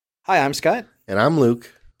Hi, I'm Scott, And I'm Luke.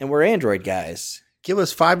 and we're Android guys, Give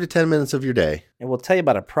us 5 to 10 minutes of your day and we'll tell you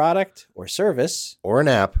about a product or service or an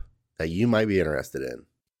app that you might be interested in.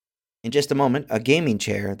 in just a moment. A gaming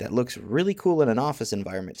chair that looks really cool in an office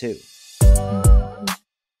environment, too.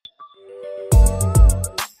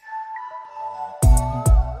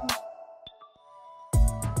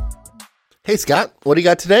 Hey, Scott, what do you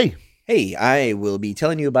got today? Hey, I will be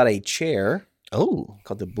telling you about a chair Oh,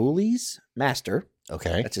 called the Boulies Master.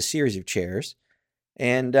 okay. That's a series of chairs,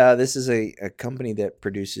 and this is a company that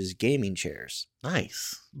produces gaming chairs,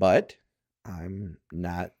 Nice. but I'm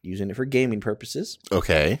not using it for gaming purposes,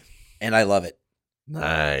 Okay. and I love it.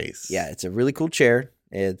 Nice. Yeah, it's a really cool chair.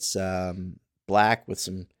 It's black with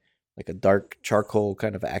some like a dark charcoal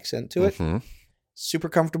kind of accent to it. Mm-hmm. Super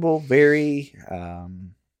comfortable, very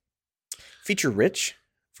feature rich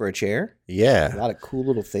for a chair. A Yeah. lot of cool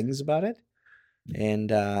little things about it,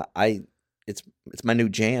 and it's my new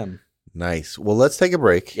jam. Nice. Well, let's take a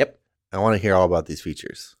break. Yep, I want to hear all about these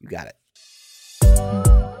features. you got it.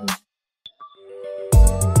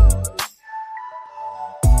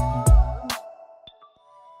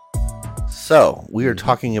 So, we are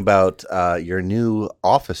talking about your new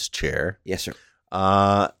office chair. Yes, sir.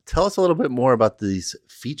 Tell us a little bit more about these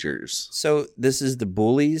features. So this is the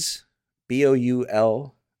Boulies,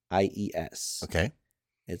 Boulies. Okay.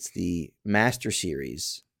 It's the Master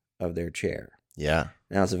Series of their chair. Yeah.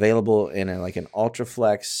 Now it's available in an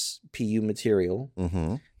Ultraflex PU material.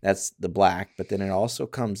 Mm-hmm. That's the black, but then it also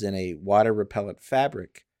comes in a water repellent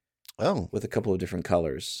fabric Oh, with a couple of different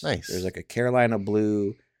colors. Nice. There's like a Carolina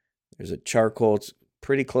blue. There's a charcoal. It's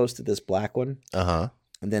pretty close to this black one. uh-huh.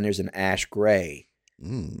 And then there's an ash gray.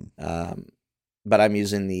 Mm. But I'm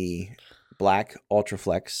using the black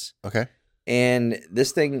Ultraflex. Okay. And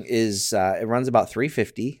this thing is, it runs about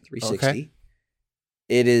 $350, $360. Okay.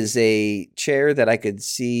 It is a chair that I could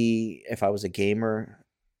see if I was a gamer,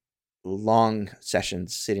 long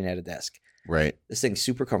sessions sitting at a desk. Right. This thing's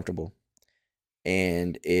super comfortable.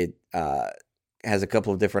 And it has a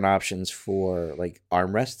couple of different options for like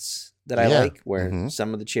armrests that I Yeah. like, where Mhm.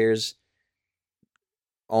 some of the chairs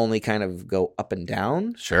only kind of go up and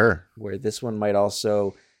down, Sure. where this one might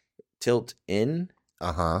also tilt in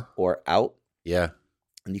Uh-huh. or out. Yeah.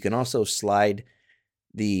 And you can also slide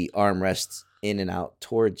the armrests in and out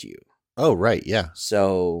towards you. Oh, right. Yeah.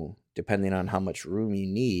 So depending on how much room you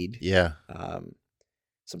need, Yeah.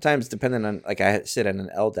 sometimes depending on, like I sit at an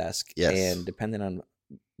L desk, Yes. and depending on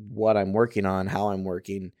what I'm working on, how I'm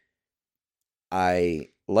working,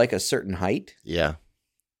 I like a certain height Yeah.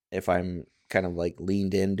 if I'm kind of like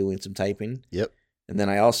leaned in doing some typing. Yep. And then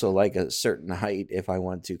I also like a certain height if I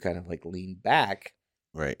want to kind of like lean back.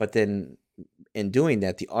 Right. But then in doing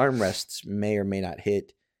that, the armrests may or may not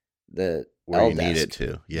hit the Where L you desk. need it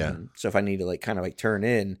to. Yeah. So if I need to like kind of like turn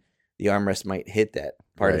in, the armrest might hit that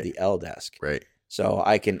part of Right. the L desk. Right. So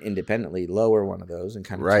I can independently lower one of those and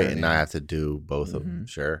kind of Right. turn And in. not have to do both of them. Mhm.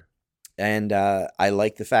 Sure. And I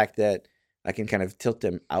like the fact that I can kind of tilt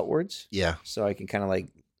them outwards, Yeah. so I can kind of like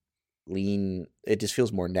lean. It just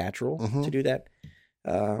feels more natural Mhm. to do that.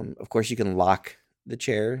 Of course, you can lock the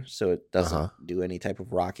chair so it doesn't Uh-huh. do any type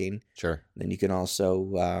of rocking. Sure. Then you can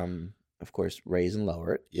also, of course, raise and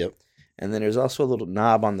lower it. Yep. And then there's also a little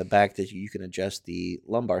knob on the back that you can adjust the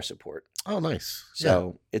lumbar support. Oh, nice.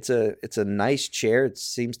 So it's a nice chair. It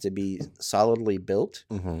seems to be solidly built.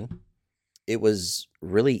 Yeah. Mm-hmm. It was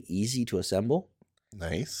really easy to assemble.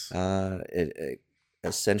 Nice.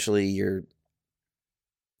 Essentially you're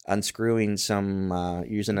unscrewing some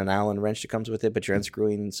using an Allen wrench that comes with it, but you're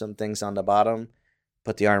unscrewing some things on the bottom.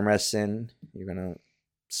 Put the armrests in. You're gonna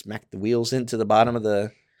smack the wheels into the bottom of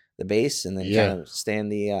the base, and then Yeah. kind of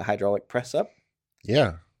stand the hydraulic press up.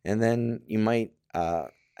 Yeah. And then you might, I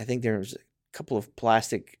think there's a couple of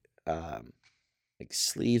plastic like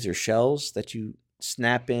sleeves or shells that you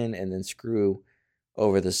snap in and then screw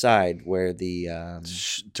over the side where the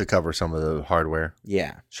To cover some of the hardware.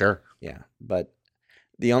 yeah. Sure. But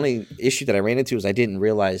the only issue that I ran into is I didn't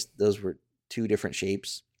realize those were two different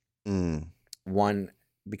shapes. Mm. One,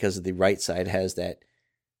 because of the right side has that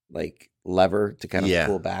like lever to kind of Yeah.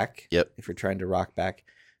 pull back. Yep. If you're trying to rock back,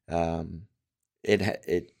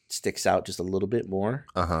 it sticks out just a little bit more.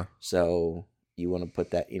 Uh-huh. So you want to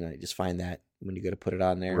put that, just find that when you go to put it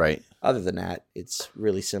on there. Right. Other than that, it's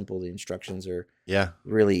really simple. The instructions are Yeah.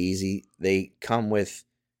 really easy. They come with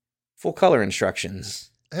full color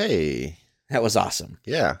instructions. Hey. That was awesome.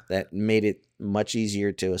 Yeah. That made it much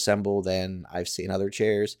easier to assemble than I've seen other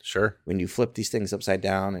chairs. Sure. When you flip these things upside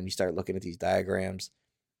down and you start looking at these diagrams,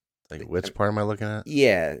 Like, which part am I looking at?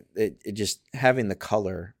 yeah, it just having the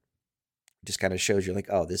color just kind of shows you like,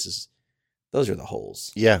 oh, those are the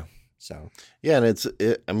holes. Yeah. So Yeah, and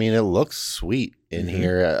it looks sweet in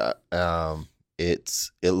here.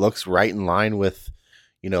 It looks right in line with,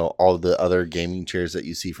 all the other gaming chairs that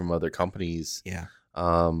you see from other companies. yeah.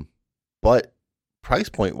 But price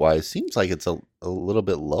point wise, seems like it's a little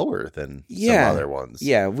bit lower than some Yeah. other ones.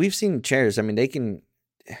 Yeah, we've seen chairs. I mean, they can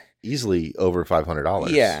Easily over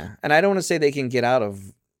 $500. Yeah, and I don't want to say they can get out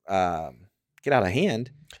of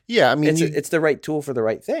hand. Yeah, I mean, It's the right tool for the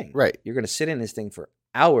right thing. right. You're going to sit in this thing for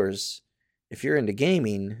hours. If you're into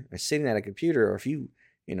gaming or sitting at a computer, or if you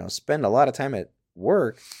spend a lot of time at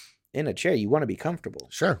work in a chair, you want to be comfortable.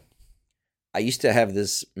 Sure. I used to have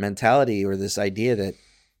this mentality or this idea that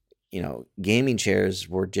gaming chairs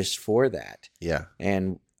were just for that. Yeah.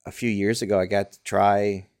 And a few years ago, I got to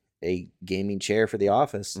try a gaming chair for the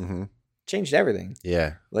office. Mm-hmm. Changed everything.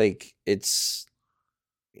 Yeah. Like it's,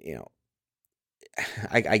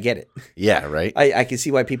 I get it. Yeah. Right. I can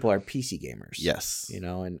see why people are PC gamers. Yes.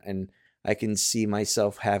 And I can see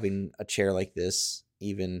myself having a chair like this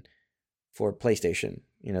even for PlayStation,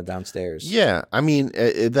 downstairs. Yeah. I mean,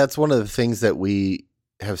 that's one of the things that we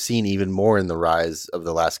have seen even more in the rise of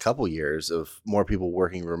the last couple years of more people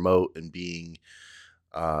working remote and being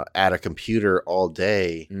at a computer all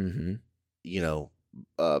day. Mm-hmm.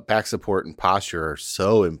 Back support and posture are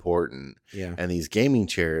so important. Yeah. And these gaming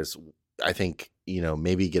chairs, I think,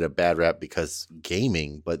 maybe get a bad rap because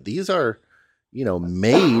gaming, but these are,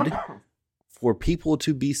 made for people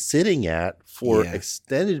to be sitting at for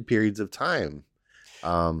extended periods of time.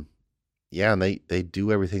 Yeah, and they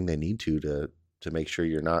do everything they need to make sure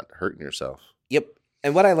you're not hurting yourself. Yep.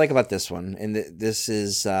 And what I like about this one, and this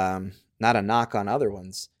is not a knock on other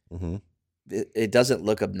ones, Mm-hmm. it doesn't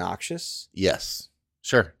look obnoxious. Yes,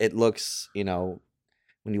 sure. It looks,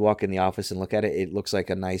 when you walk in the office and look at it, it looks like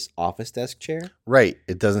a nice office desk chair. Right.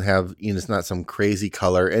 It doesn't have, it's not some crazy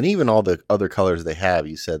color. And even all the other colors they have,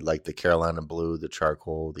 you said like the Carolina blue, the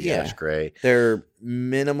charcoal, the ash gray. They're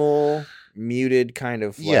minimal, muted kind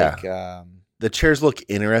of like. The chairs look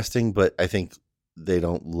interesting, but I think they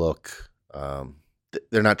don't look,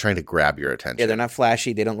 they're not trying to grab your attention. Yeah, they're not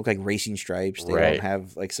flashy. They don't look like racing stripes. They don't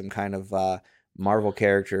have like some kind of Marvel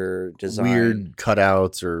character design. Weird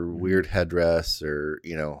cutouts or weird headdress or,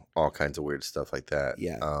 all kinds of weird stuff like that.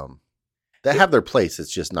 Yeah. That have their place.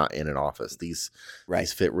 It's just not in an office. These Right.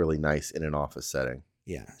 fit really nice in an office setting.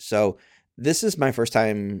 Yeah. So this is my first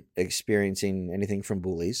time experiencing anything from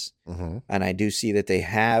Boulies. Mm-hmm. And I do see that they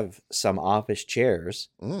have some office chairs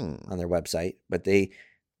on their website, but they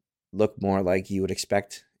look more like you would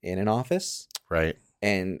expect in an office. Right.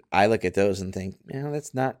 And I look at those and think,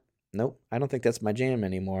 nope, I don't think that's my jam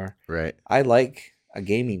anymore. Right. I like a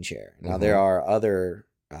gaming chair. Now, there are other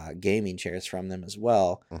gaming chairs from them as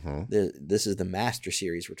well. Mm-hmm. This is the Master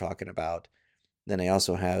Series we're talking about. Then I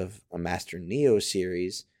also have a Master Neo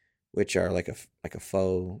Series, which are like a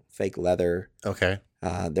fake leather. Okay.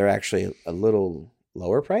 They're actually a little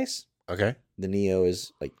lower price. Okay. The Neo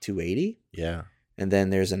is like $280. Yeah. And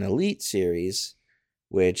then there's an Elite Series,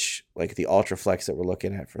 which like the Ultra Flex that we're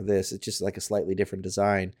looking at for this, it's just like a slightly different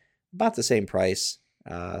design. About the same price,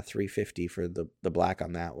 $350 for the black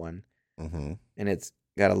on that one. Mm-hmm. And it's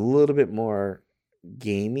got a little bit more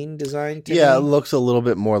gaming design to Yeah, me. it looks a little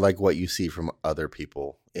bit more like what you see from other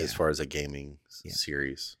people as far as a gaming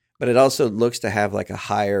series. But it also looks to have like a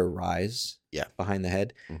higher rise behind the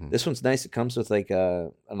head. Mm-hmm. This one's nice. It comes with like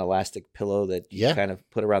an elastic pillow that you kind of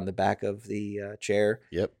put around the back of the chair.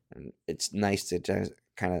 Yep. And it's nice to just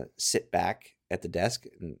kind of sit back at the desk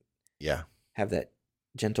and have that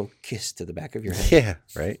gentle kiss to the back of your head. Yeah,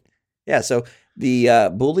 right. Yeah, so the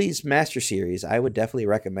Boulies Master Series, I would definitely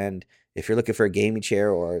recommend if you're looking for a gaming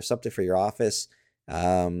chair or something for your office.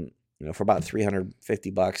 For about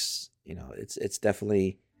 $350, it's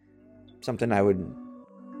definitely something I would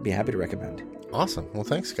be happy to recommend. Awesome. Well,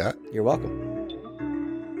 thanks, Scott. You're welcome.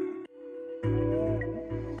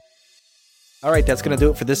 All right, that's going to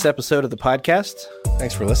do it for this episode of the podcast.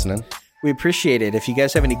 Thanks for listening. We appreciate it. If you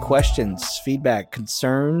guys have any questions, feedback,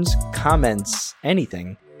 concerns, comments,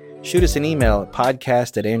 anything, shoot us an email at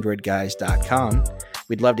podcast@androidguys.com.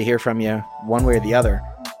 We'd love to hear from you one way or the other.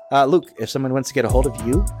 Luke, if someone wants to get a hold of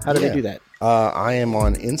you, how do they do that? I am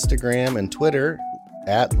on Instagram and Twitter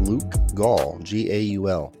at Luke Gaul,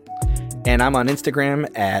 Gaul. And I'm on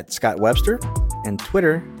Instagram at Scott Webster and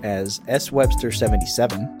Twitter as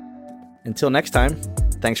SWebster77. Until next time,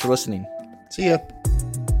 thanks for listening. See ya.